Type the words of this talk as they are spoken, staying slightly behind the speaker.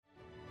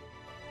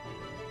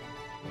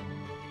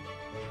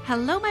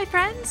Hello, my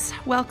friends.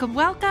 Welcome,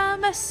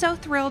 welcome. So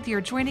thrilled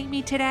you're joining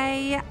me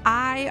today.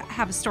 I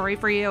have a story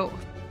for you.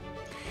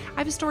 I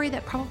have a story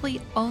that probably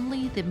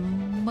only the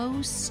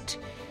most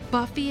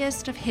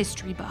buffiest of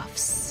history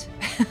buffs,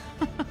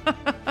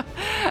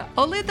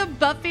 only the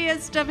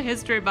buffiest of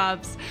history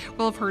buffs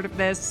will have heard of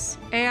this.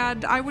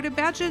 And I would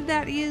imagine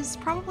that is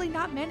probably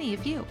not many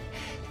of you.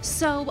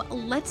 So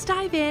let's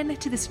dive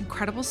into this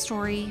incredible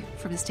story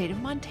from the state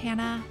of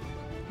Montana,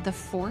 the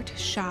Fort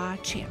Shaw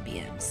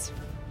Champions.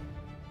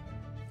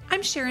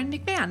 I'm Sharon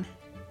McMahon,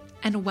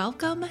 and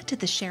welcome to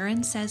the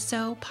Sharon Says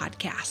So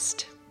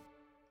podcast.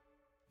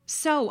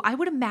 So I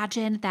would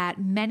imagine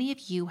that many of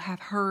you have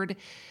heard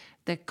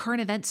the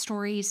current event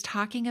stories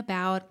talking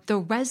about the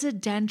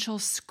residential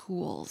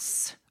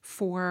schools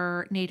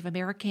for Native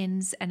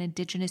Americans and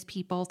Indigenous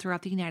people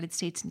throughout the United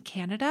States and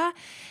Canada.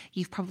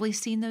 You've probably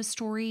seen those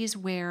stories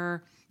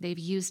where they've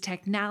used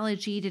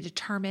technology to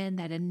determine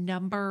that a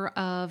number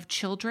of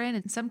children,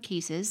 in some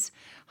cases,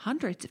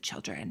 hundreds of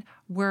children,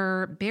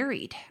 were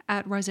buried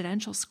at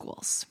residential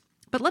schools.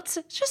 But let's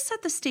just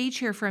set the stage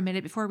here for a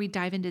minute before we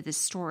dive into this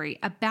story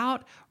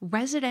about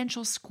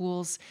residential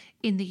schools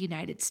in the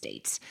United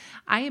States.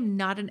 I am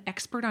not an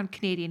expert on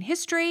Canadian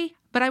history,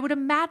 but I would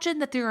imagine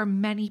that there are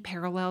many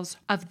parallels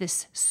of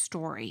this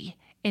story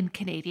in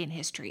Canadian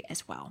history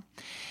as well.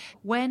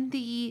 When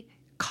the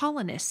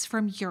colonists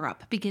from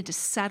Europe began to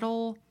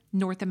settle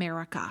North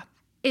America,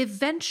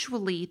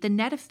 eventually the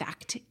net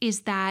effect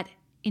is that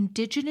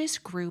Indigenous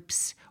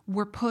groups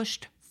were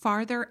pushed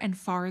farther and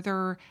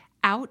farther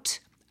out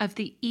of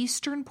the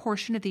eastern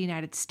portion of the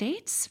United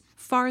States,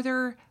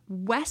 farther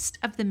west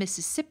of the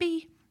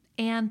Mississippi,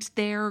 and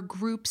their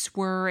groups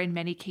were, in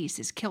many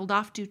cases, killed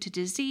off due to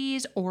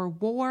disease or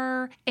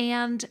war,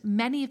 and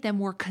many of them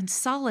were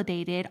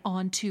consolidated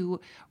onto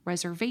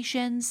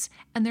reservations,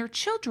 and their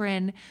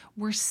children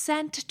were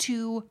sent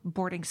to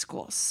boarding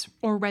schools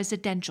or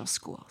residential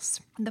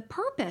schools. And the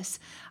purpose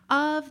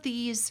of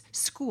these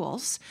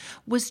schools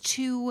was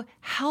to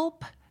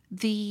help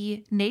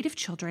the Native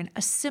children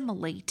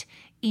assimilate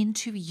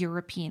into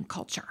European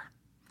culture.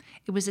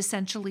 It was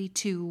essentially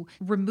to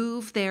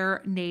remove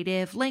their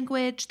native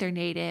language, their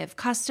native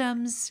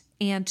customs,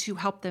 and to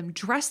help them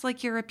dress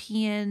like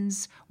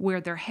Europeans,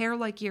 wear their hair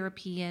like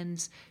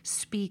Europeans,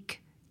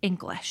 speak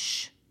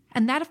English.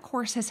 And that, of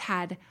course, has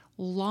had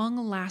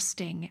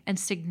long-lasting and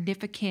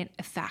significant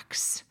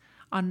effects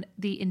on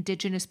the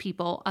Indigenous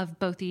people of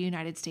both the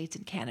United States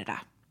and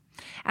Canada.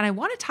 And I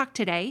want to talk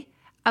today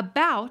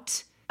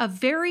about a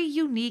very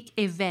unique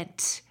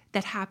event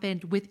that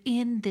happened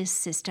within this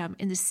system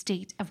in the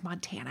state of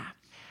Montana.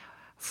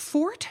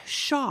 Fort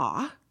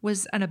Shaw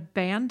was an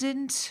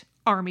abandoned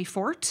army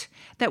fort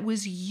that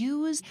was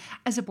used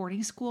as a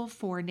boarding school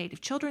for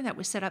Native children that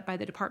was set up by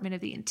the Department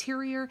of the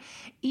Interior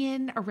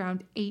in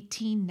around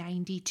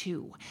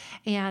 1892.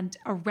 And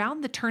around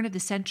the turn of the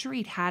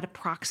century, it had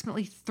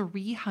approximately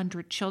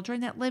 300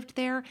 children that lived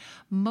there,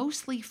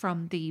 mostly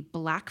from the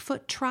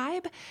Blackfoot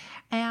tribe,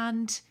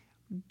 and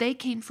they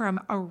came from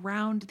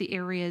around the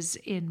areas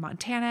in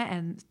Montana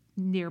and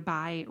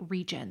nearby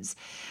regions.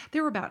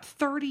 There were about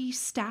 30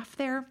 staff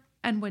there,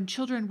 and when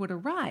children would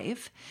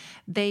arrive,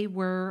 they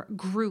were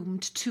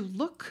groomed to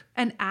look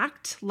and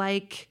act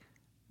like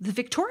the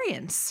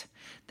Victorians.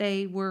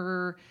 They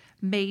were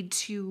made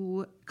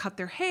to cut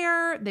their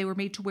hair. They were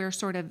made to wear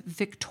sort of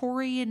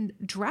Victorian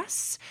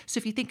dress. So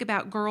if you think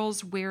about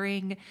girls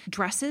wearing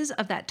dresses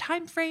of that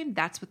time frame,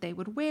 that's what they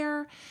would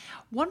wear.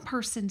 One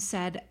person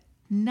said,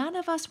 "None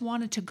of us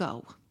wanted to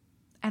go,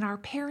 and our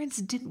parents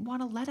didn't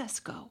want to let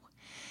us go.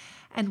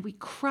 And we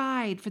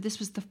cried, for this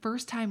was the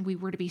first time we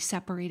were to be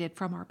separated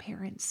from our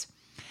parents.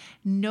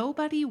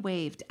 Nobody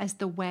waved as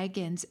the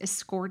wagons,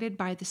 escorted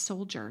by the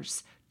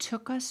soldiers,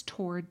 took us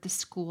toward the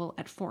school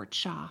at Fort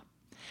Shaw.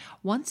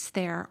 Once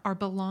there, our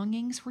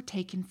belongings were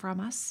taken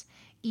from us,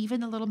 even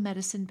the little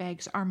medicine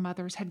bags our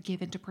mothers had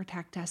given to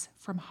protect us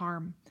from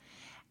harm.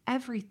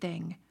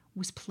 Everything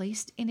was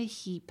placed in a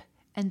heap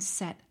and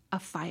set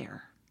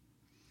afire."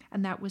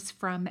 And that was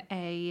from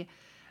a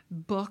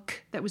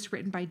book that was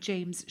written by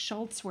James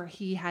Schultz, where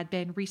he had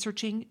been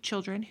researching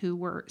children who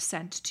were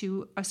sent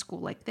to a school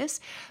like this.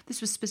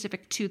 This was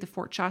specific to the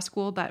Fort Shaw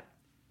School, but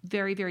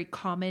very, very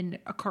common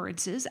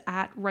occurrences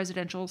at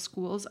residential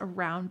schools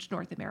around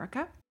North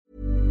America.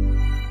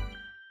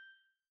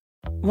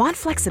 Want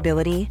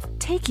flexibility?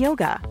 Take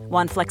yoga.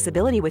 Want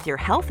flexibility with your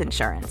health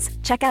insurance?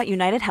 Check out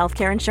United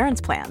Healthcare Insurance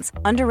Plans.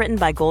 Underwritten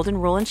by Golden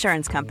Rule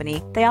Insurance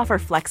Company, they offer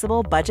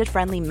flexible,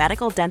 budget-friendly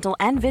medical, dental,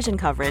 and vision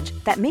coverage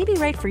that may be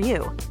right for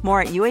you.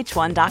 More at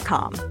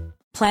uh1.com.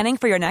 Planning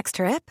for your next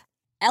trip?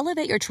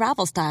 Elevate your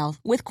travel style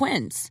with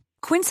Quince.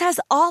 Quince has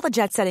all the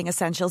jet-setting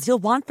essentials you'll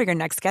want for your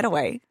next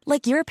getaway,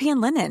 like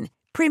European linen,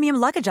 premium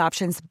luggage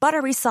options,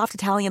 buttery soft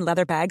Italian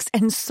leather bags,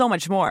 and so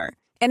much more.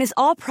 And is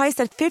all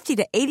priced at 50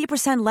 to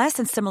 80% less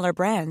than similar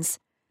brands.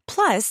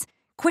 Plus,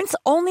 Quince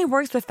only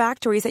works with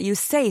factories that use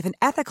safe and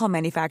ethical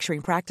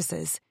manufacturing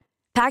practices.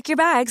 Pack your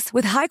bags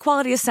with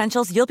high-quality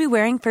essentials you'll be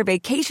wearing for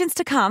vacations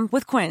to come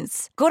with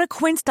Quince. Go to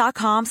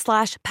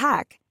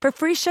quince.com/pack for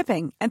free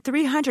shipping and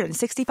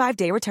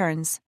 365-day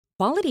returns.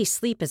 Quality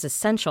sleep is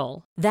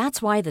essential.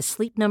 That's why the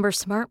Sleep Number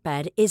Smart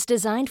Bed is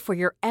designed for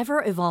your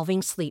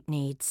ever-evolving sleep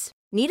needs.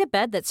 Need a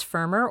bed that's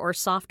firmer or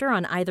softer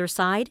on either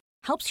side?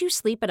 Helps you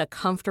sleep at a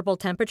comfortable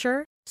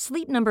temperature?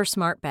 Sleep Number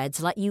Smart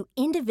Beds let you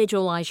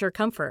individualize your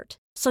comfort,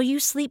 so you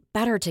sleep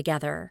better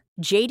together.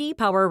 J.D.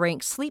 Power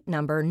ranks Sleep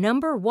Number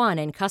number 1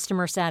 in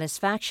customer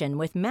satisfaction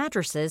with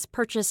mattresses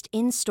purchased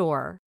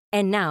in-store.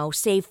 And now,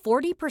 save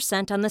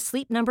 40% on the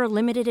Sleep Number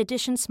Limited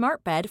Edition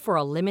Smart Bed for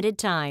a limited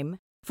time.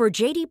 For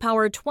J.D.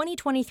 Power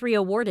 2023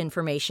 award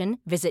information,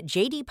 visit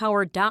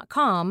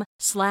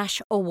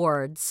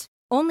jdpower.com/awards.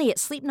 Only at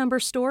Sleep Number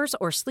stores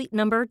or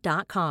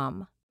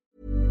sleepnumber.com.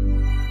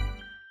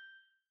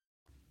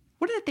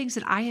 One of the things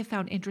that I have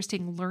found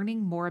interesting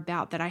learning more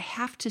about that I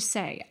have to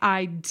say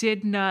I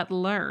did not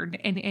learn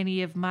in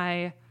any of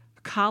my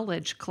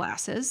college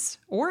classes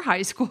or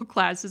high school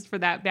classes for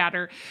that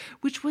matter,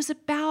 which was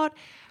about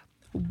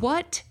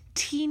what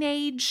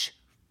teenage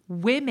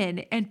women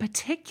in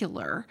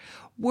particular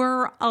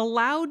were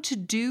allowed to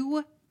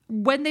do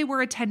when they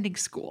were attending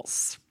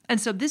schools. And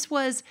so this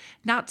was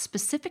not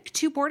specific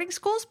to boarding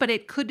schools, but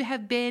it could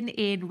have been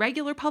in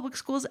regular public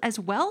schools as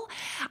well.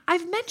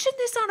 I've mentioned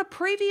this on a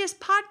previous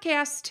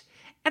podcast,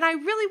 and I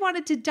really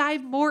wanted to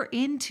dive more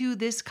into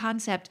this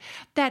concept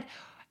that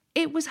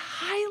it was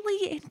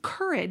highly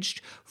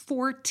encouraged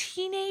for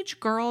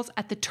teenage girls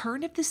at the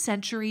turn of the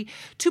century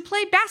to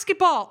play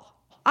basketball.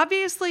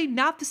 Obviously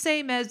not the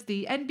same as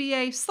the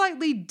NBA,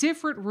 slightly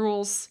different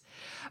rules,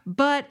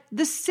 but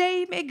the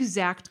same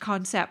exact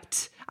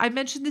concept. I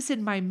mentioned this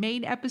in my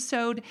main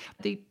episode.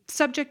 The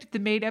subject of the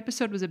main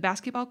episode was a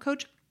basketball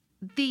coach.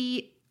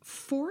 The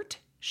Fort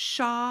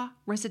Shaw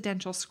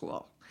Residential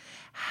School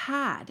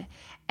had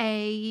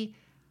a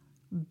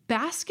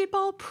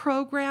basketball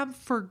program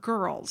for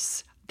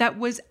girls that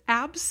was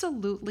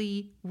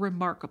absolutely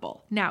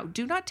remarkable. Now,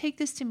 do not take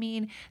this to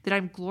mean that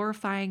I'm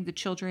glorifying the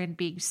children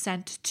being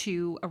sent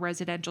to a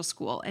residential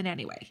school in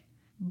any way.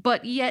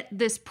 But yet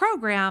this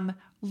program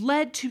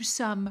led to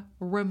some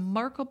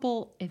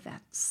remarkable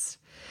events.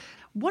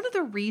 One of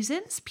the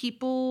reasons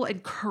people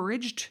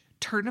encouraged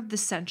turn of the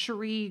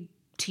century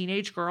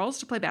teenage girls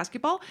to play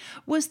basketball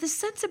was the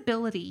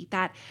sensibility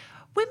that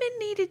women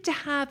needed to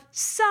have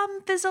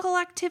some physical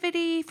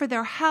activity for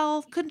their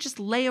health. You couldn't just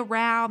lay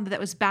around, that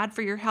was bad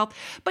for your health,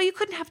 but you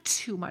couldn't have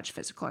too much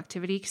physical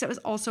activity because that was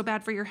also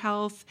bad for your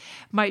health,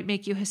 might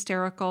make you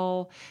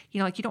hysterical.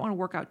 Like you don't want to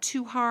work out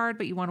too hard,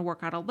 but you want to work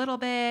out a little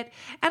bit.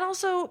 And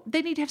also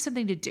they need to have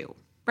something to do,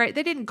 right?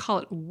 They didn't call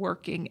it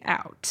working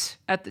out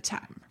at the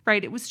time,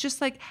 right? It was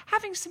just like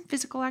having some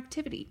physical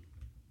activity.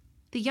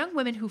 The young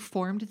women who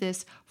formed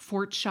this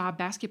Fort Shaw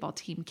basketball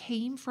team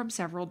came from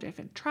several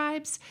different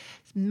tribes.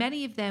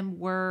 Many of them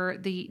were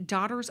the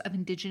daughters of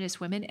indigenous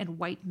women and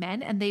white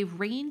men, and they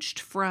ranged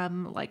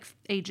from like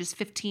ages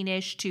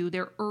 15-ish to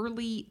their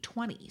early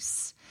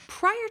 20s.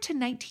 Prior to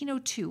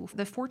 1902,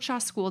 the Fort Shaw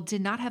School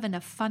did not have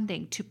enough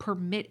funding to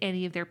permit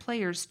any of their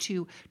players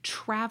to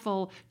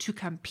travel to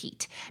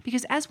compete.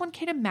 Because as one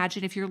can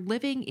imagine, if you're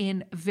living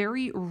in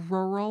very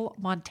rural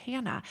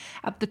Montana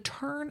at the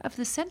turn of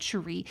the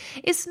century,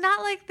 it's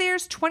not like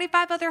there's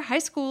 25 other high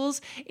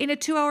schools in a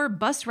 2-hour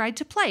bus ride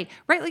to play,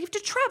 right? Like you have to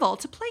travel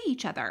to play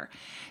each other.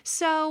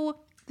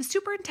 So the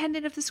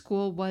superintendent of the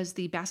school was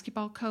the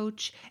basketball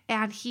coach,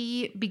 and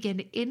he began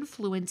to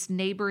influence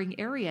neighboring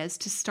areas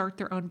to start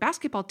their own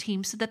basketball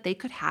team so that they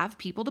could have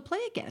people to play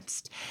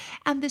against.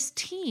 And this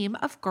team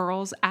of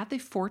girls at the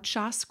Fort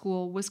Shaw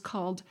School was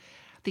called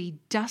the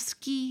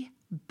Dusky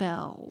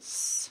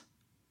Belles.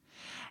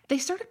 They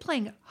started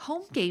playing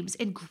home games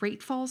in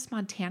Great Falls,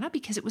 Montana,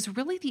 because it was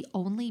really the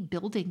only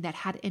building that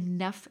had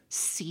enough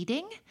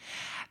seating,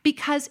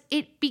 because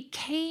it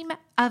became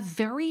a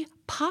very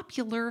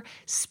popular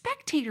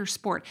spectator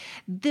sport.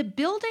 The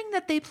building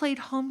that they played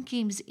home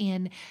games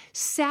in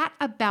sat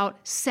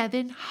about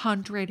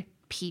 700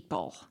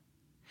 people.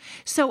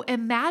 So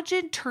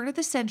imagine turn of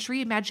the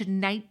century, imagine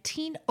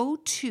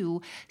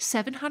 1902,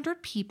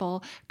 700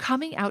 people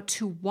coming out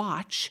to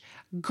watch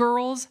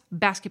girls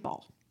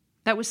basketball.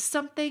 That was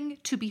something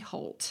to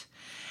behold.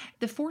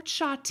 The Fort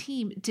Shaw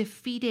team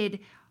defeated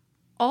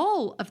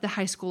all of the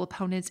high school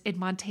opponents in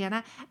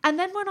Montana and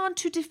then went on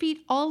to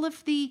defeat all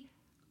of the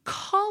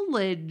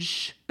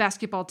college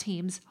basketball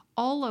teams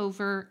all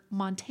over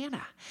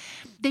Montana.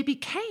 They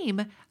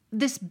became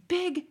this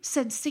big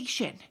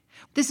sensation.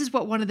 This is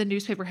what one of the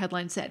newspaper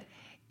headlines said.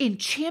 In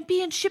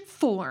championship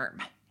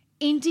form,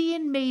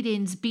 Indian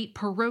maidens beat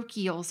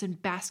parochials in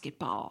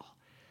basketball.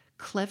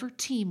 Clever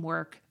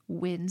teamwork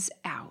wins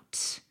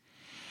out.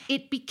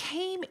 It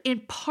became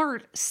in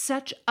part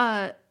such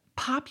a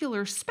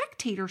popular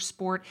spectator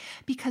sport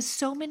because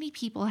so many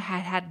people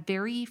had had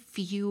very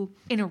few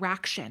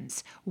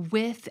interactions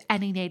with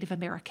any Native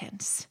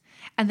Americans.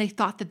 And they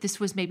thought that this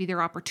was maybe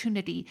their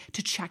opportunity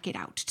to check it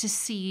out, to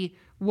see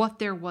what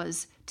there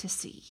was to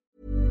see.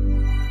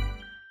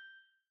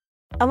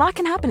 A lot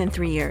can happen in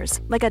 3 years,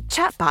 like a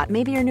chatbot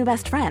may be your new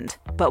best friend.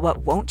 But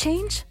what won't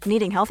change?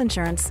 Needing health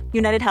insurance.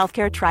 United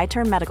Healthcare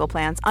Tri-Term Medical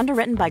Plans,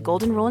 underwritten by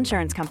Golden Rule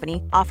Insurance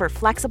Company, offer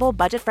flexible,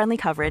 budget-friendly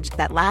coverage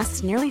that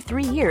lasts nearly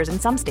 3 years in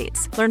some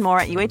states. Learn more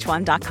at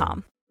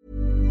uh1.com.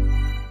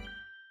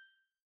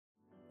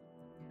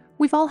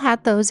 We've all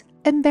had those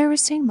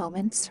embarrassing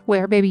moments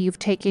where maybe you've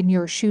taken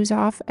your shoes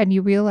off and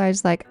you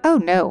realize like, oh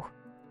no,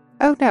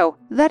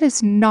 that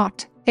is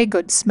not a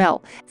good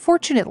smell.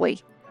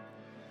 Fortunately,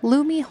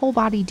 Lume Whole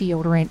Body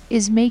Deodorant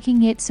is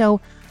making it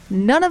so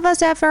none of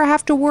us ever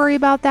have to worry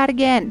about that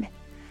again.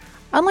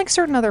 Unlike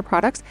certain other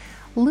products,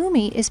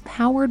 Lume is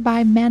powered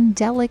by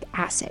mandelic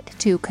acid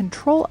to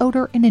control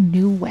odor in a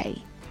new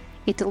way.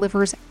 It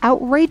delivers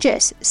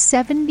outrageous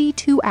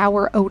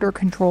 72-hour odor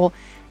control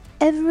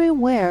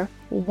everywhere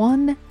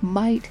one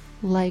might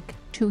like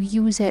to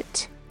use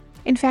it.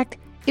 In fact,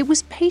 it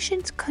was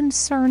patients'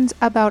 concerns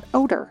about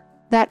odor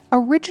that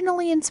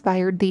originally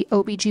inspired the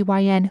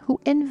OBGYN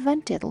who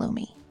invented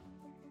Lume.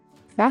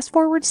 Fast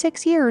forward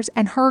 6 years,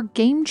 and her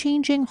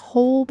game-changing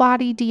whole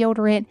body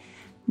deodorant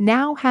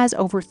now has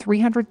over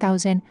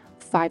 300,000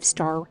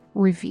 5-star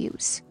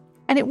reviews.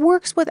 And it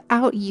works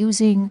without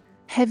using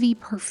heavy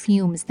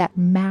perfumes that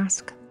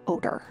mask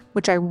odor,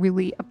 which I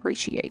really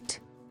appreciate.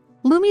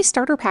 Lume's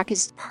starter pack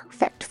is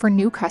perfect for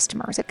new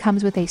customers. It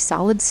comes with a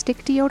solid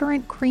stick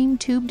deodorant, cream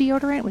tube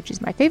deodorant, which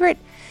is my favorite,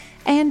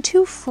 and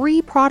 2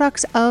 free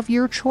products of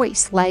your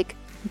choice, like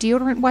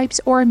deodorant wipes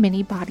or a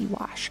mini body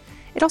wash.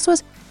 It also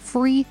has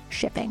free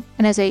shipping.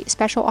 And as a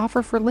special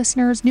offer for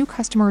listeners, new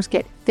customers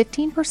get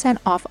 15%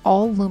 off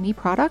all Lume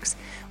products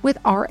with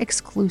our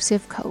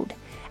exclusive code.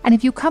 And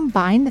if you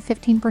combine the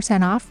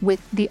 15% off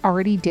with the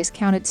already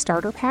discounted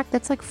starter pack,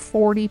 that's like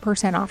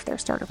 40% off their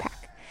starter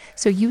pack.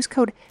 So use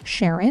code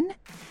Sharon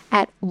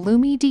at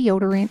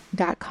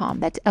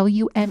lumedeodorant.com. That's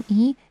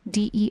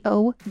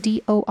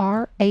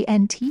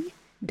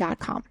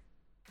LumeDeodorant.com.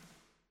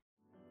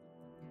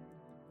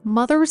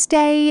 Mother's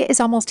Day is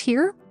almost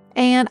here.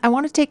 And I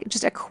want to take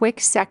just a quick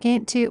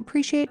second to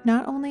appreciate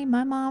not only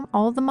my mom,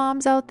 all the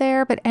moms out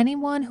there, but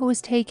anyone who has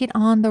taken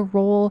on the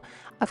role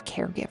of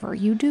caregiver.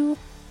 You do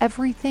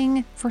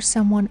everything for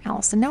someone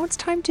else. And now it's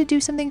time to do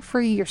something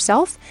for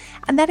yourself.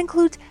 And that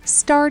includes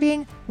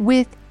starting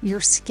with your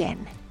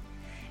skin.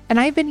 And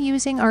I've been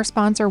using our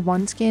sponsor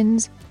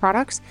OneSkin's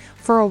products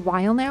for a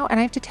while now. And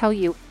I have to tell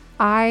you,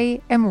 I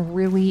am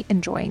really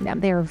enjoying them.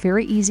 They are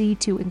very easy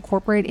to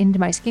incorporate into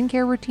my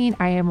skincare routine.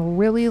 I am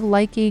really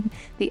liking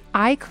the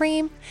eye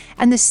cream.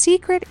 And the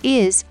secret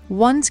is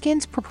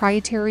OneSkin's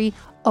proprietary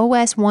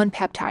OS1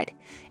 peptide.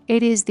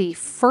 It is the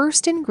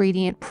first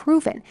ingredient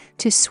proven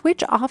to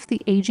switch off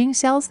the aging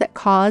cells that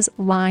cause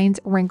lines,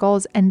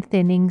 wrinkles, and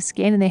thinning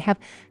skin. And they have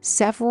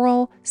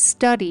several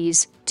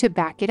studies to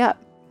back it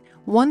up.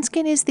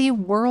 OneSkin is the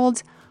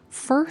world's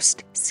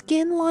first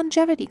skin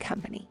longevity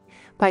company.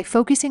 By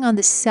focusing on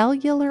the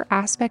cellular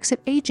aspects of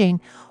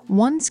aging,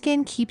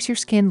 OneSkin keeps your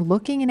skin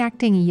looking and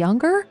acting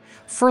younger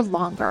for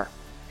longer.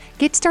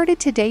 Get started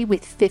today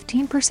with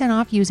 15%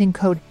 off using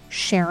code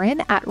Sharon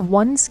at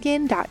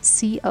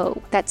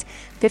oneskin.co. That's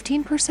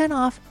 15%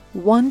 off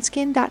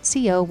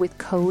oneskin.co with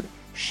code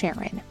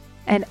Sharon.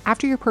 And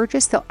after your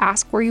purchase, they'll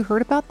ask where you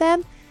heard about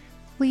them.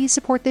 Please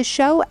support this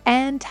show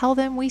and tell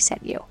them we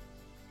sent you.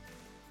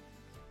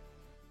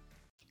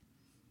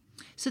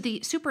 So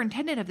the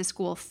superintendent of the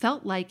school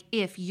felt like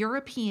if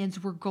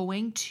Europeans were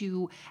going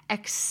to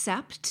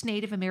accept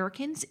Native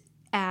Americans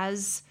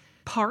as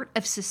part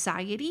of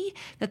society,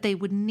 that they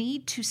would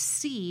need to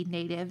see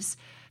natives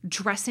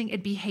dressing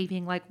and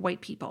behaving like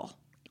white people,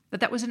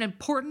 that was an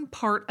important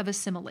part of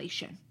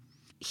assimilation.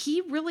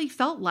 He really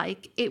felt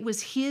like it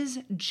was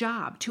his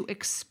job to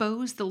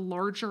expose the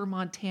larger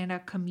Montana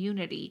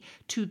community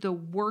to the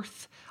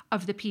worth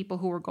of the people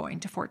who were going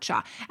to Fort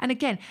Shaw. And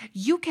again,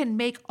 you can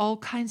make all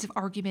kinds of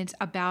arguments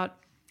about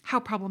how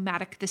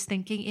problematic this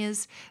thinking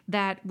is,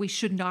 that we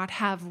should not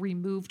have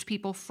removed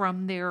people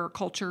from their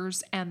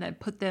cultures and then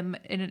put them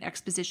in an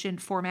exposition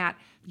format.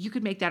 You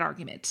could make that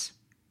argument,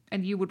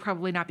 and you would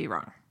probably not be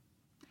wrong.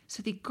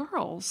 So the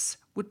girls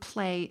would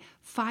play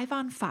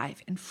 5-on-5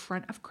 in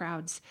front of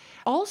crowds.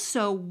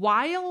 Also,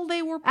 while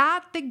they were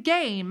at the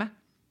game,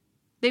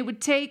 they would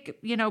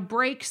take,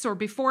 breaks, or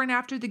before and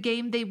after the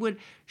game, they would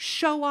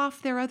show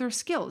off their other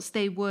skills.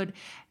 They would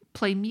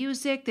play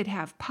music, they'd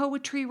have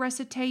poetry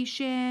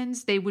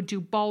recitations, they would do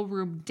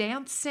ballroom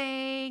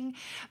dancing,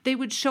 they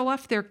would show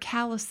off their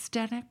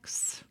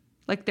calisthenics,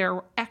 like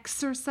their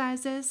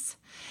exercises.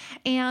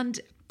 And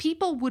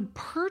people would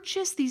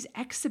purchase these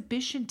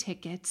exhibition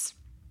tickets,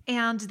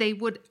 and they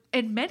would,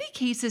 in many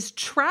cases,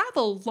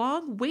 travel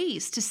long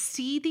ways to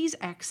see these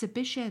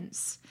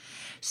exhibitions.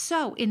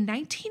 So in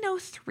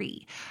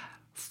 1903,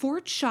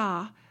 Fort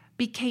Shaw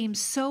became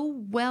so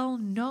well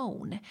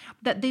known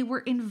that they were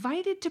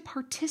invited to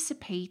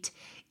participate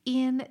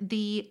in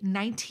the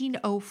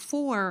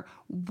 1904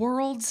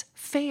 World's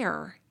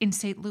Fair in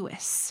St.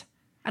 Louis.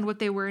 And what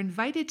they were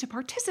invited to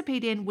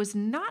participate in was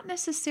not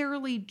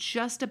necessarily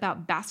just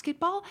about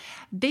basketball.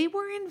 They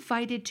were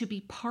invited to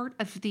be part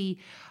of the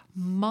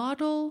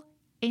model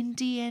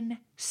Indian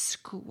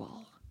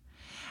School.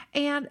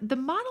 And the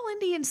Model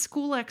Indian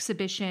School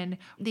exhibition,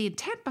 the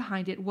intent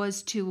behind it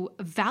was to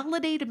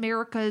validate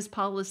America's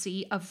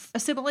policy of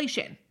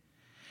assimilation.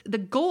 The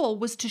goal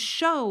was to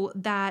show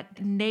that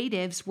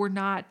natives were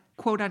not,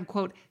 quote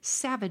unquote,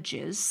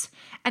 savages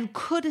and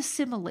could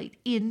assimilate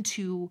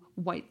into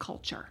white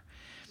culture.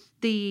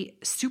 The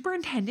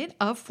superintendent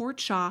of Fort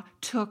Shaw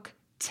took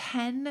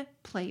 10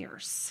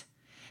 players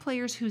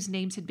whose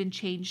names had been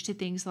changed to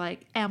things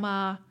like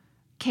Emma,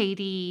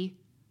 Katie,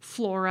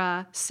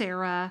 Flora,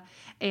 Sarah,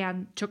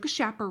 and took a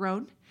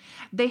chaperone.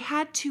 They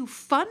had to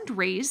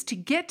fundraise to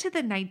get to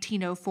the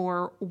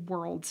 1904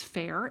 World's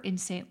Fair in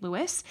St.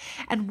 Louis.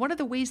 And one of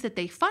the ways that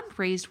they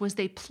fundraised was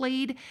they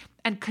played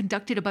and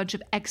conducted a bunch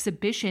of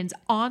exhibitions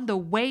on the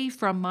way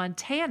from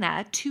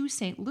Montana to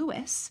St.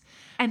 Louis.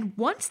 And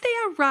once they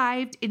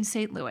arrived in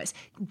St. Louis,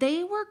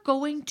 they were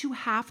going to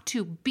have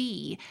to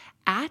be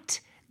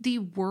at the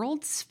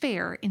World's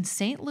Fair in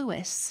St.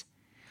 Louis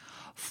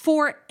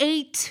for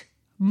 8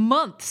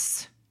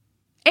 months.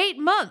 8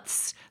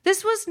 months.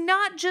 This was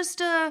not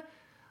just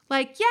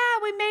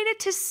we made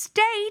it to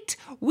state.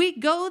 We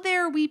go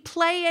there, we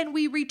play, and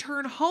we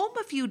return home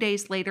a few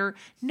days later.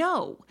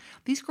 No,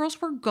 these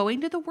girls were going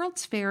to the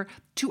World's Fair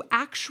to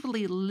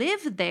actually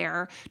live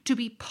there, to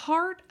be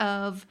part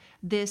of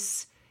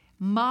this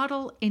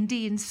Model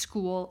Indian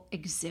School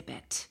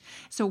exhibit.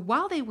 So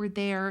while they were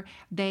there,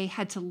 they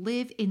had to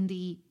live in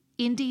the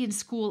Indian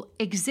School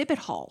exhibit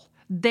hall.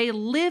 They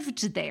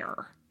lived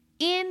there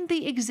in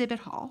the exhibit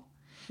hall.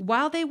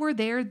 While they were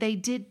there, they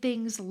did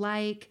things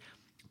like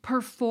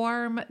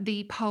perform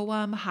the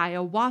poem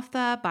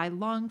Hiawatha by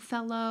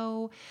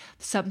Longfellow.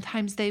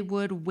 Sometimes they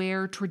would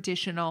wear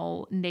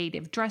traditional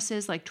native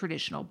dresses, like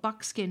traditional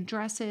buckskin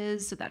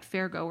dresses, so that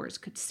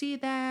fairgoers could see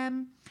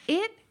them.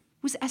 It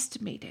was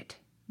estimated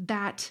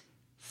that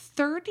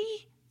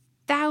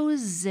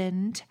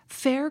 30,000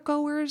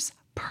 fairgoers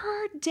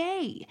per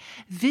day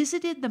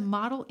visited the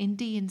Model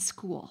Indian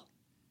School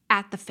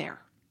at the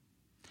fair.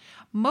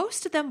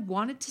 Most of them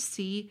wanted to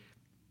see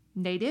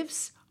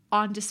natives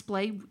on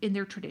display in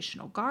their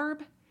traditional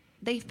garb.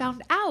 They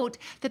found out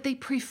that they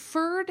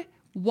preferred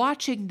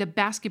watching the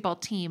basketball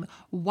team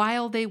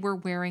while they were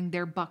wearing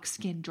their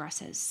buckskin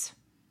dresses.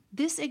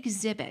 This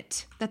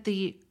exhibit that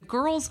the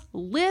girls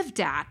lived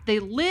at, they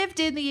lived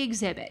in the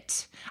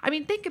exhibit. I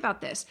mean, think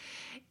about this.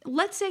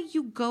 Let's say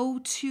you go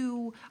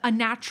to a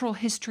natural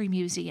history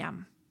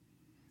museum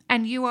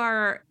and you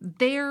are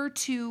there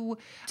to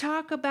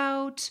talk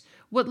about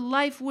what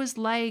life was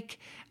like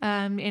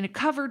in a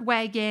covered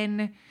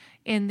wagon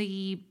in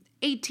the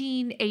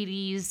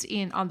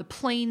 1880s on the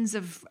plains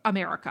of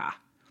America.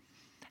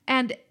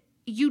 And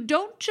you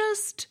don't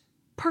just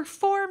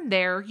perform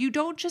there. You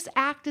don't just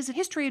act as a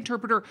history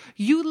interpreter.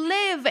 You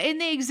live in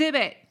the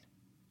exhibit.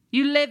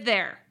 You live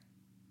there.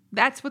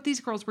 That's what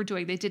these girls were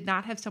doing. They did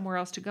not have somewhere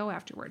else to go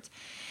afterwards.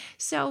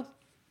 So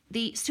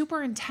the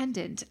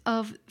superintendent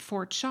of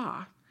Fort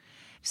Shaw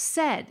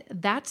said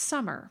that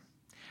summer,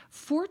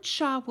 Fort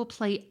Shaw will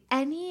play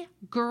any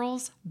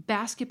girls'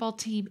 basketball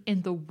team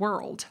in the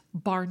world,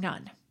 bar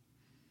none.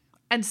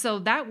 And so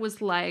that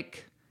was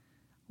like,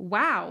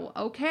 wow,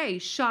 okay,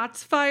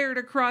 shots fired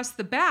across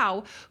the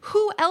bow.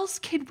 Who else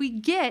can we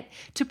get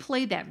to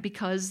play them?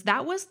 Because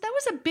that was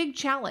a big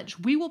challenge.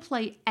 We will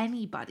play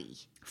anybody.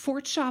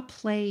 Fort Shaw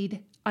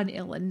played an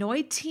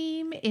Illinois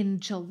team in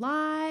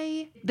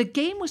July. The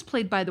game was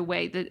played, by the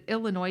way, the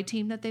Illinois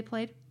team that they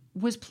played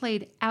was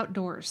played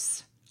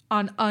outdoors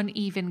on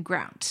uneven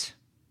ground,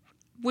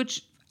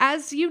 which,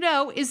 as you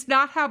know, is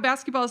not how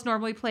basketball is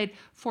normally played.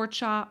 Fort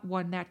Shaw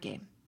won that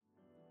game.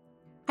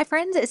 Hi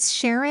friends, it's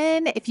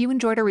Sharon. If you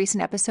enjoyed a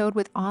recent episode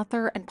with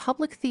author and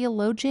public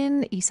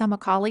theologian Isa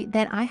Macaulay,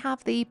 then I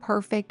have the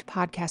perfect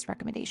podcast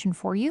recommendation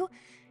for you.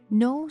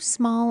 No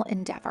Small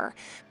Endeavor.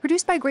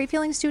 Produced by Great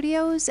Feeling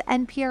Studios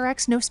and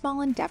PRX, No Small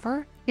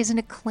Endeavor is an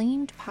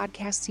acclaimed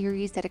podcast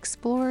series that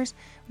explores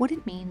what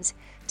it means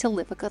to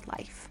live a good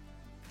life.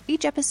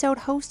 Each episode,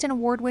 host and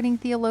award-winning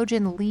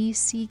theologian Lee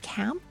C.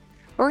 Camp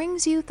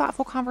brings you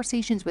thoughtful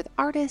conversations with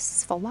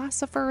artists,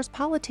 philosophers,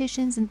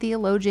 politicians, and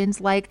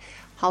theologians like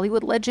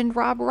Hollywood legend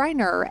Rob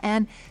Reiner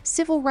and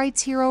civil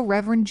rights hero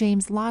Reverend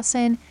James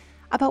Lawson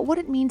about what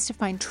it means to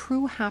find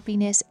true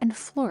happiness and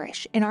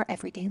flourish in our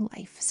everyday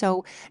life.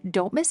 So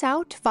don't miss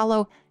out.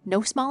 Follow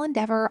No Small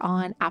Endeavor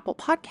on Apple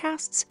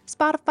Podcasts,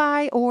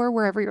 Spotify, or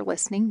wherever you're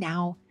listening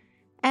now.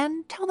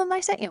 And tell them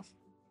I sent you.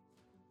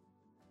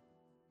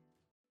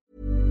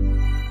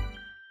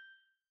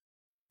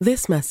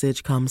 This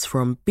message comes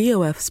from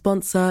BOF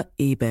sponsor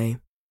eBay.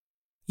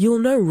 You'll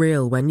know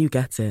real when you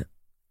get it.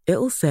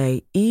 It'll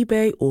say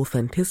eBay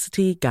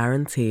Authenticity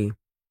Guarantee.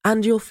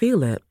 And you'll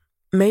feel it.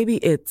 Maybe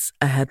it's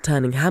a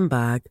head-turning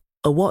handbag,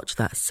 a watch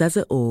that says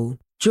it all,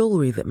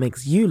 jewelry that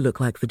makes you look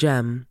like the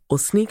gem, or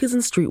sneakers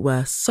and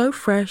streetwear so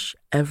fresh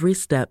every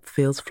step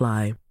feels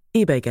fly.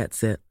 eBay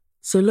gets it.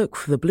 So look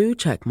for the blue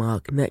check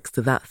mark next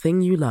to that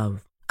thing you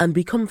love. And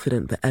be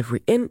confident that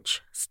every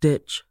inch,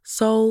 stitch,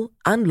 sole,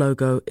 and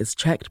logo is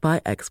checked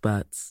by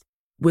experts.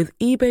 With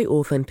eBay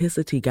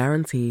Authenticity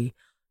Guarantee,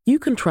 you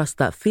can trust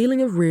that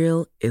feeling of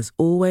real is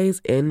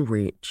always in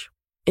reach.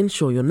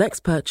 Ensure your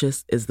next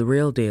purchase is the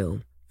real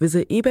deal.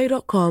 Visit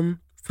eBay.com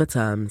for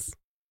terms.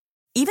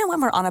 Even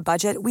when we're on a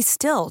budget, we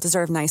still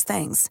deserve nice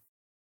things.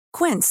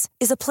 Quince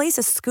is a place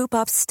to scoop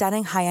up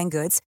stunning high-end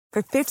goods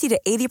for 50 to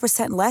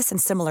 80% less than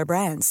similar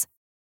brands.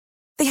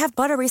 They have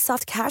buttery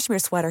soft cashmere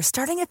sweaters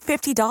starting at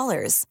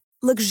 $50,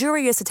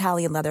 luxurious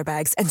Italian leather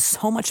bags, and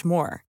so much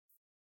more.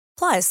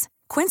 Plus,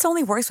 Quince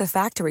only works with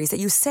factories that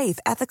use safe,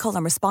 ethical,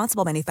 and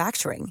responsible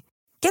manufacturing.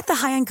 Get the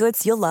high-end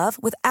goods you'll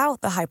love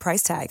without the high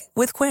price tag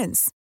with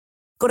Quince.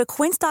 Go to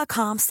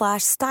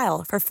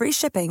quince.com/style for free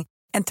shipping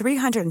and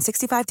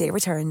 365-day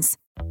returns.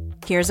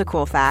 Here's a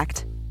cool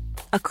fact.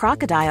 A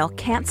crocodile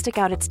can't stick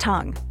out its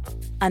tongue.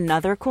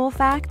 Another cool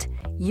fact,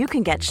 you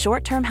can get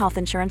short-term health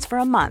insurance for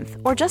a month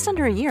or just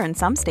under a year in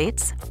some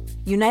states.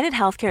 United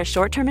Healthcare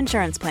short-term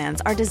insurance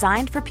plans are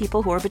designed for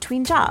people who are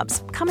between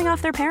jobs, coming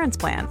off their parents'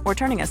 plan, or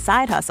turning a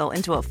side hustle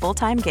into a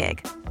full-time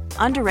gig.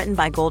 Underwritten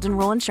by Golden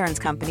Rule Insurance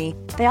Company,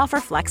 they offer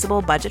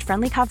flexible,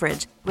 budget-friendly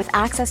coverage with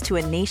access to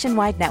a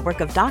nationwide network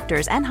of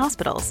doctors and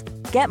hospitals.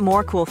 Get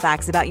more cool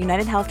facts about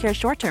United Healthcare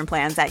short-term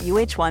plans at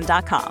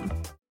uh1.com.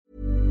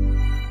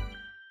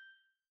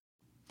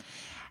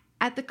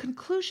 At the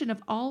conclusion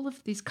of all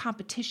of these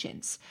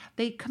competitions,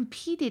 they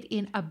competed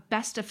in a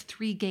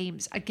best-of-3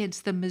 games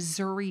against the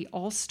Missouri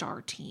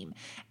All-Star team.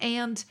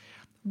 And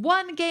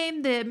one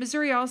game, the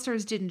Missouri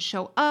All-Stars didn't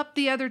show up.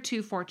 The other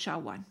two, Fort Shaw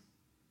won.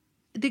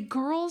 The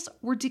girls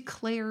were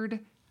declared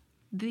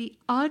the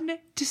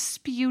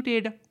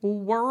undisputed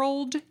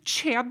world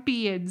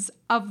champions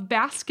of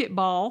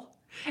basketball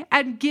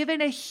and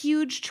given a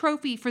huge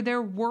trophy for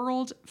their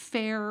World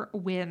Fair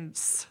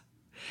wins.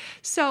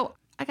 So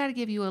I got to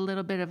give you a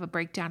little bit of a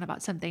breakdown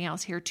about something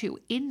else here too.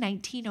 In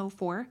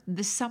 1904,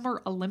 the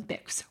Summer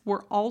Olympics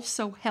were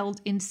also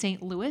held in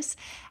St. Louis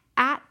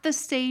at the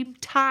same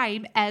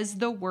time as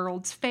the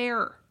World's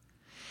Fair.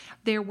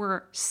 There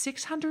were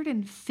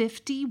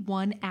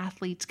 651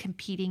 athletes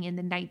competing in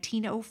the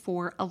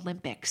 1904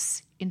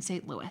 Olympics in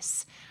St.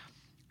 Louis.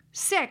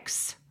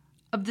 6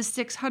 of the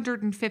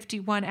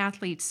 651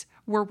 athletes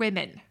were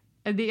women,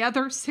 and the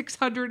other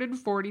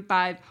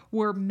 645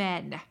 were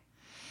men.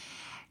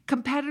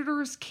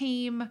 Competitors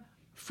came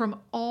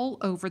from all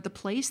over the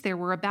place. There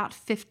were about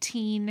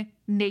 15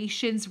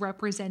 nations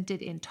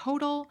represented in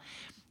total.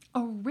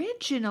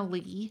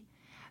 Originally,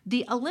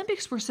 the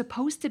Olympics were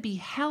supposed to be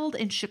held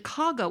in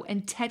Chicago,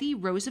 and Teddy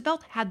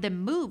Roosevelt had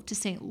them moved to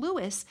St.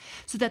 Louis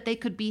so that they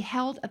could be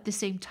held at the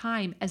same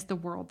time as the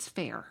World's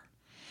Fair.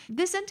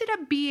 This ended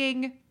up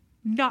being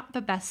not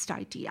the best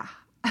idea.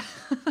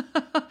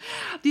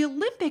 The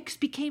Olympics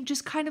became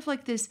just kind of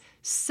like this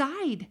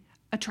side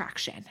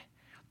attraction.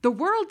 The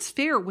World's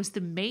Fair was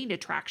the main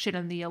attraction,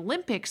 and the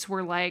Olympics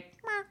were like,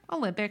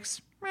 Olympics,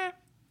 meh.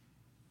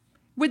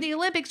 When the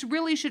Olympics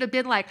really should have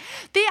been like,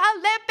 the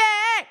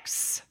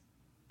Olympics,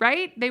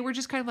 right? They were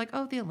just kind of like,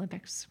 oh, the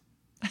Olympics.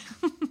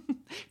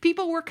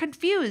 People were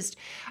confused.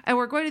 And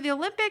we're going to the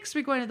Olympics,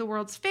 we're going to the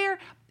World's Fair.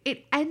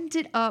 It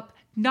ended up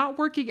not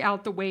working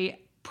out the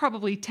way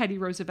probably Teddy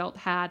Roosevelt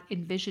had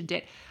envisioned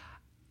it.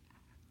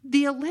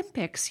 The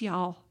Olympics,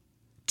 y'all,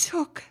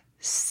 took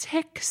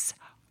 6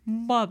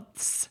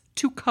 months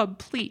to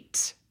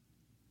complete.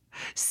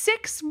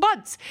 6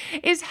 months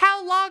is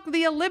how long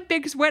the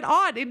Olympics went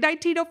on in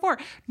 1904.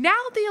 Now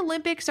the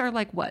Olympics are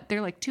like what?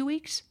 They're like 2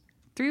 weeks,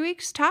 3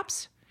 weeks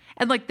tops.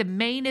 And like the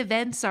main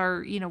events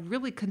are,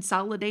 really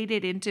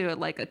consolidated into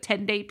like a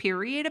 10-day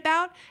period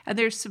about. And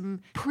there's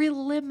some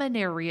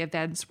preliminary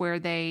events where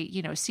they,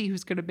 see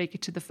who's going to make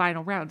it to the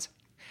final rounds.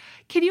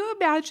 Can you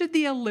imagine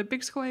the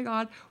Olympics going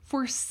on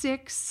for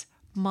 6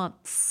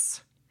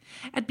 months?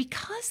 And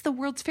because the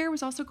World's Fair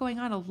was also going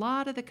on, a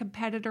lot of the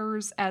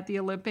competitors at the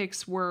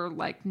Olympics were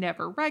like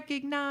never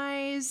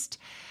recognized.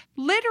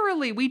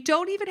 Literally, we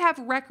don't even have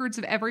records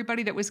of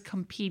everybody that was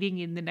competing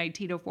in the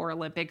 1904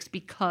 Olympics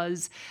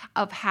because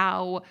of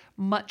how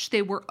much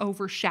they were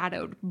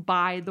overshadowed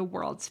by the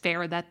World's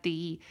Fair that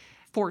the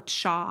Fort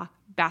Shaw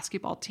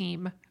basketball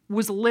team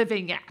was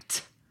living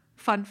at.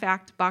 Fun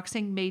fact,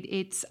 boxing made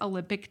its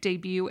Olympic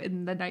debut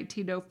in the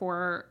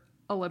 1904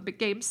 Olympic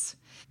Games.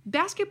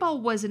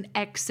 Basketball was an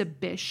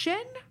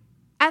exhibition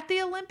at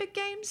the Olympic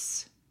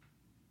Games,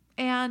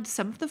 and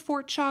some of the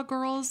Fort Shaw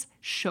girls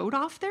showed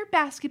off their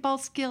basketball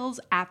skills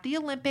at the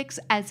Olympics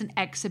as an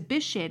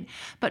exhibition,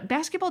 but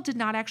basketball did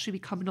not actually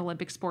become an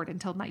Olympic sport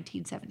until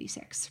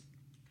 1976.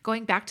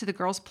 Going back to the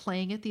girls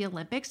playing at the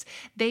Olympics,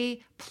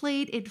 they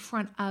played in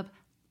front of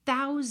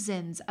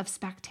thousands of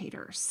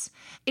spectators.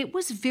 It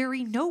was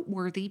very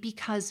noteworthy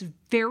because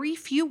very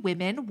few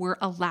women were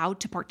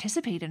allowed to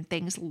participate in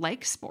things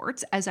like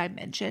sports, as I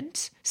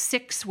mentioned.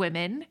 6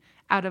 women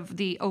out of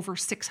the over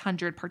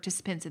 600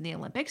 participants in the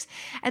Olympics,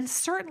 and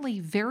certainly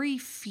very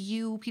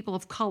few people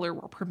of color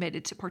were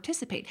permitted to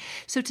participate.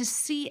 So to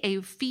see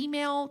a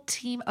female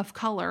team of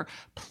color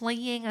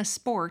playing a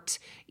sport,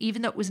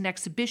 even though it was an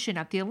exhibition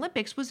at the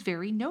Olympics, was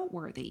very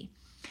noteworthy.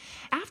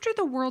 After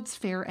the World's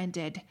Fair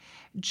ended,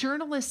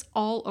 journalists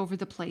all over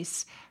the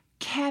place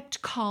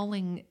kept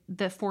calling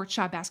the Fort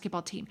Shaw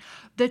basketball team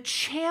the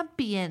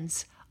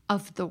champions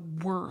of the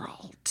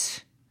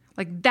world.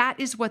 Like, that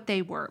is what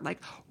they were,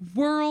 like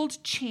world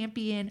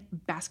champion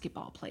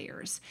basketball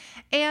players.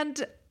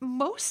 And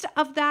most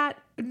of that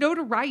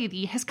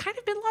notoriety has kind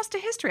of been lost to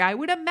history. I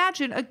would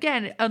imagine,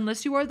 again,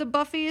 unless you are the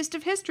buffiest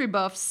of history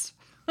buffs,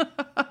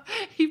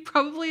 you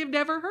probably have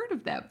never heard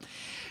of them.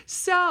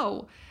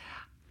 So,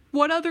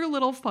 one other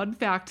little fun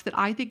fact that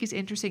I think is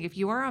interesting, if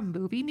you are a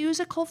movie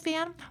musical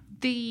fan,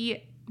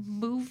 the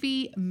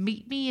movie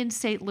Meet Me in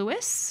St.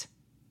 Louis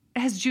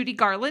has Judy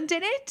Garland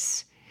in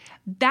it.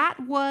 That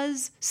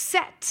was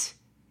set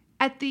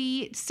at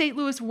the St.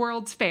 Louis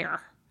World's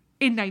Fair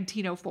in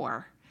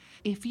 1904.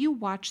 If you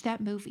watch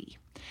that movie,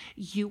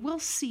 you will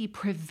see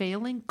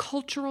prevailing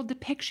cultural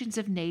depictions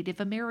of Native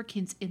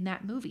Americans in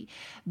that movie.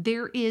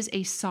 There is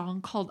a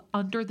song called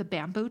Under the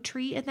Bamboo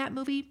Tree in that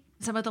movie.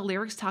 Some of the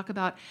lyrics talk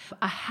about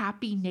a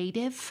happy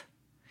native.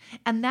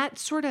 And that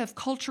sort of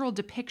cultural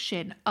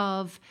depiction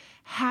of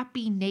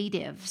happy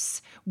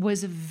natives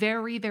was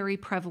very, very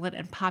prevalent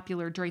and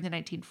popular during the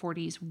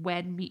 1940s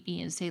when Meet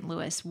Me in St.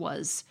 Louis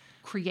was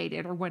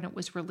created or when it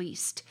was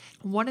released.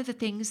 One of the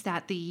things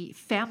that the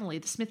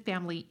Smith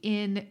family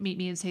in Meet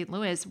Me in St.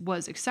 Louis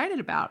was excited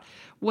about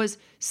was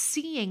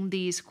seeing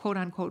these quote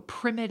unquote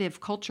primitive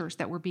cultures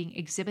that were being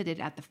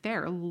exhibited at the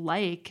fair,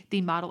 like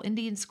the Model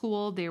Indian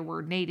School. There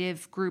were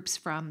native groups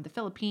from the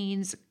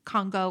Philippines,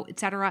 Congo,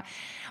 etc.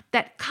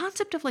 That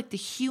concept of like the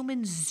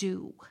human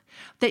zoo,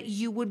 that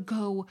you would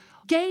go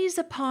gaze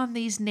upon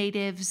these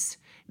natives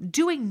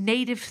doing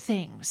native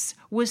things,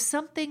 was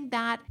something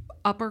that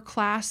upper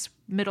class,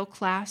 middle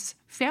class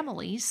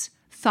families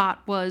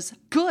thought was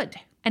good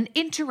and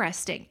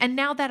interesting. And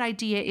now that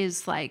idea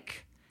is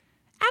like,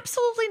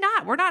 absolutely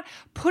not. We're not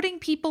putting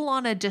people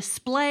on a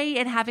display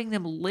and having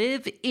them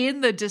live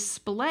in the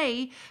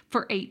display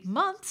for 8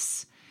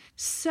 months.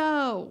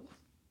 So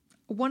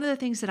one of the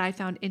things that I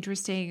found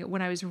interesting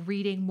when I was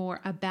reading more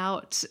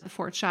about the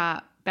Fort Shaw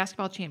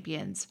basketball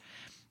champions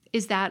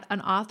is that an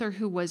author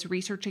who was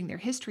researching their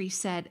history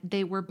said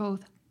they were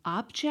both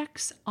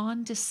objects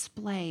on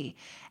display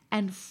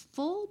and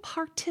full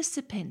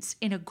participants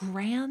in a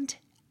grand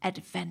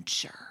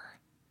adventure.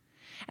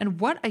 And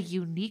what a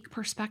unique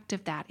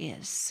perspective that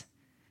is.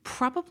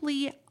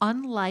 Probably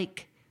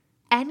unlike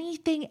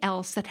anything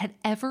else that had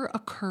ever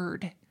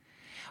occurred,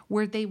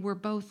 where they were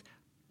both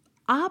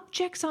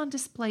objects on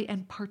display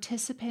and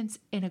participants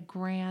in a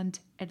grand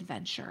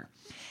adventure.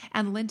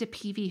 And Linda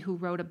Peavy, who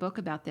wrote a book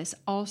about this,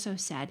 also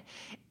said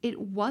it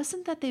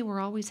wasn't that they were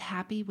always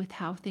happy with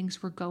how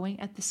things were going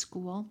at the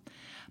school,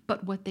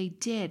 but what they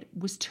did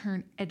was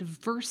turn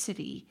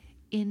adversity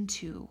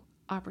into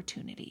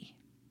opportunity.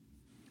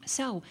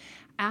 So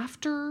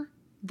after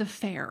the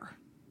fair,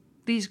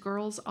 these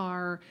girls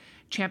are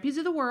champions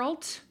of the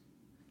world.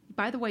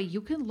 By the way,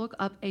 you can look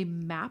up a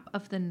map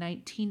of the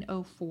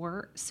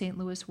 1904 St.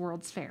 Louis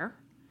World's Fair,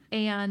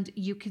 and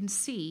you can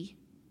see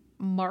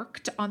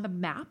marked on the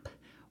map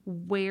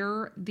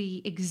where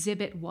the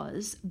exhibit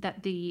was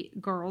that the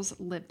girls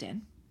lived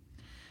in,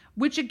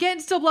 which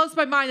again still blows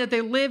my mind that they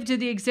lived in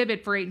the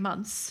exhibit for 8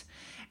 months.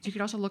 You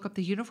can also look up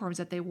the uniforms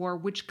that they wore,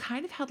 which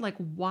kind of had like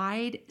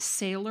wide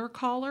sailor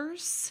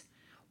collars.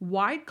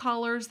 Wide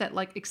collars that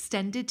like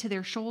extended to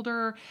their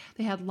shoulder.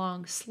 They had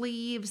long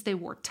sleeves. They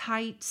wore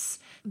tights.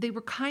 They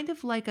were kind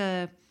of like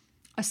a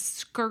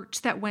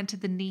skirt that went to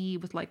the knee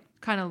with like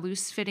kind of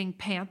loose fitting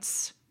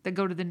pants that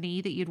go to the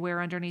knee that you'd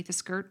wear underneath the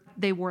skirt.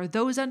 They wore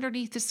those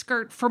underneath the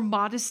skirt for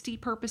modesty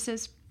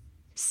purposes.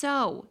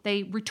 So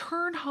they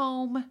returned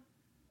home.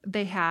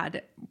 They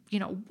had,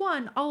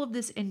 won all of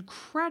this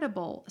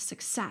incredible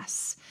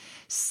success.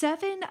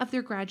 7 of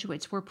their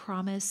graduates were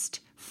promised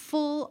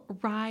full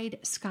ride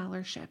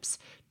scholarships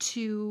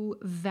to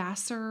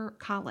Vassar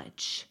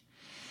College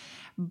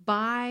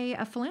by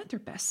a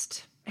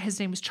philanthropist. His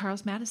name was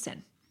Charles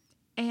Madison.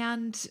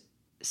 And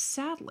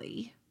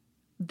sadly,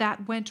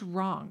 that went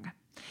wrong.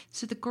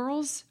 So the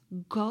girls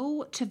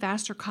go to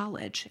Vassar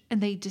College and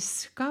they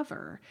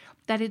discover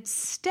that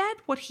instead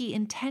what he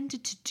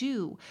intended to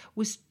do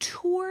was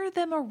tour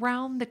them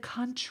around the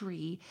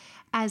country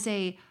as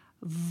a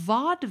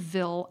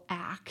vaudeville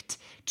act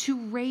to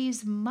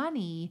raise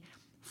money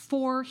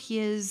for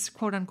his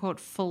quote-unquote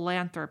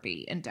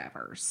philanthropy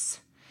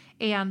endeavors.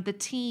 And the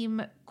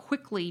team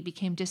quickly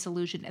became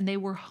disillusioned and they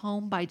were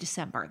home by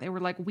December. They were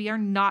like, we are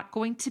not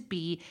going to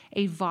be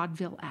a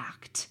vaudeville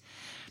act.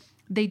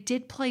 They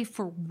did play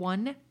for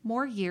 1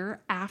 more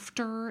year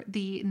after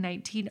the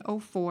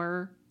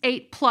 1904,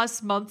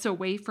 8+ months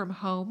away from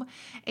home,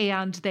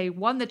 and they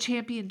won the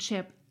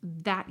championship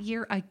that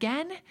year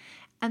again,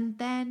 and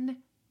then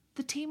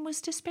the team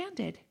was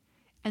disbanded.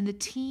 And the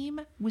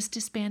team was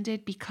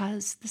disbanded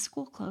because the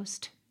school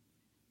closed.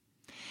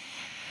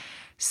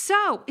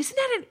 So, isn't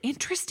that an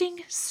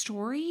interesting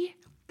story?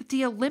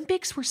 The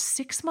Olympics were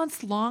 6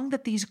 months long,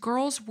 that these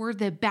girls were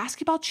the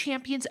basketball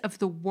champions of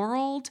the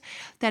world,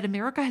 that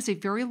America has a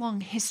very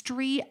long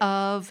history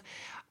of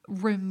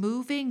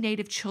removing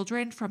Native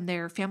children from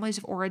their families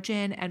of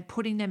origin and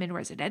putting them in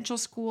residential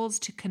schools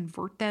to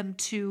convert them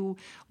to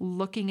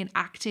looking and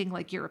acting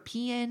like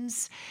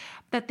Europeans,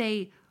 that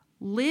they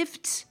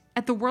lived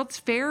at the World's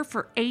Fair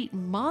for 8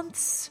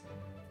 months,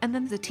 and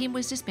then the team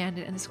was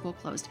disbanded and the school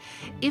closed.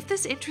 If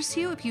this interests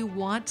you, if you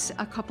want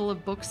a couple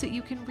of books that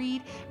you can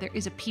read, there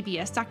is a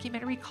PBS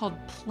documentary called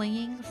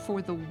Playing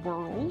for the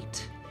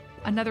World.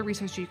 Another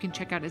resource you can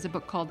check out is a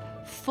book called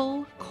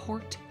Full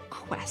Court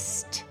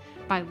Quest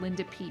by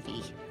Linda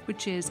Peavy,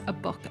 which is a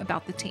book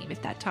about the team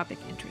if that topic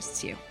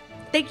interests you.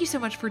 Thank you so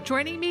much for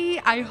joining me.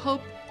 I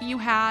hope you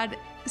had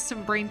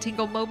some brain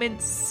tingle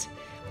moments.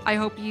 I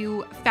hope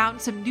you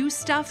found some new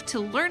stuff to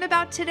learn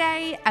about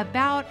today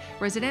about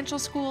residential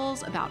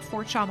schools, about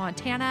Fort Shaw,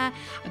 Montana,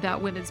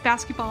 about women's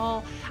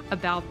basketball,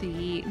 about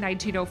the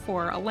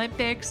 1904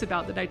 Olympics,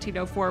 about the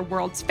 1904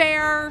 World's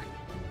Fair.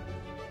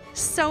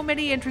 So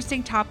many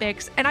interesting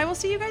topics, and I will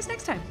see you guys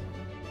next time.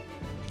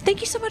 Thank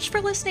you so much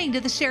for listening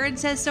to the Sharon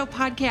Says So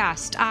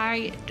podcast.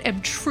 I am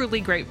truly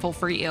grateful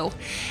for you.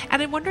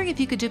 And I'm wondering if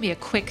you could do me a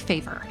quick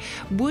favor.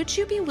 Would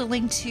you be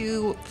willing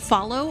to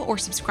follow or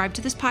subscribe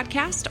to this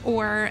podcast,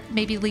 or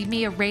maybe leave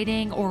me a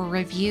rating or a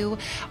review?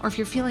 Or if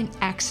you're feeling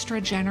extra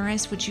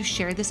generous, would you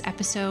share this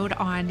episode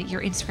on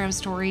your Instagram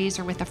stories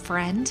or with a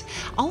friend?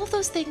 All of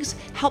those things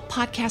help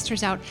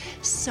podcasters out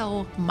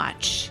so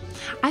much.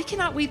 I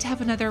cannot wait to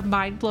have another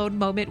mind-blown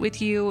moment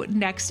with you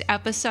next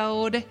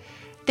episode.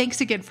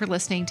 Thanks again for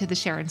listening to the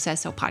Sharon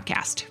Says So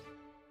podcast.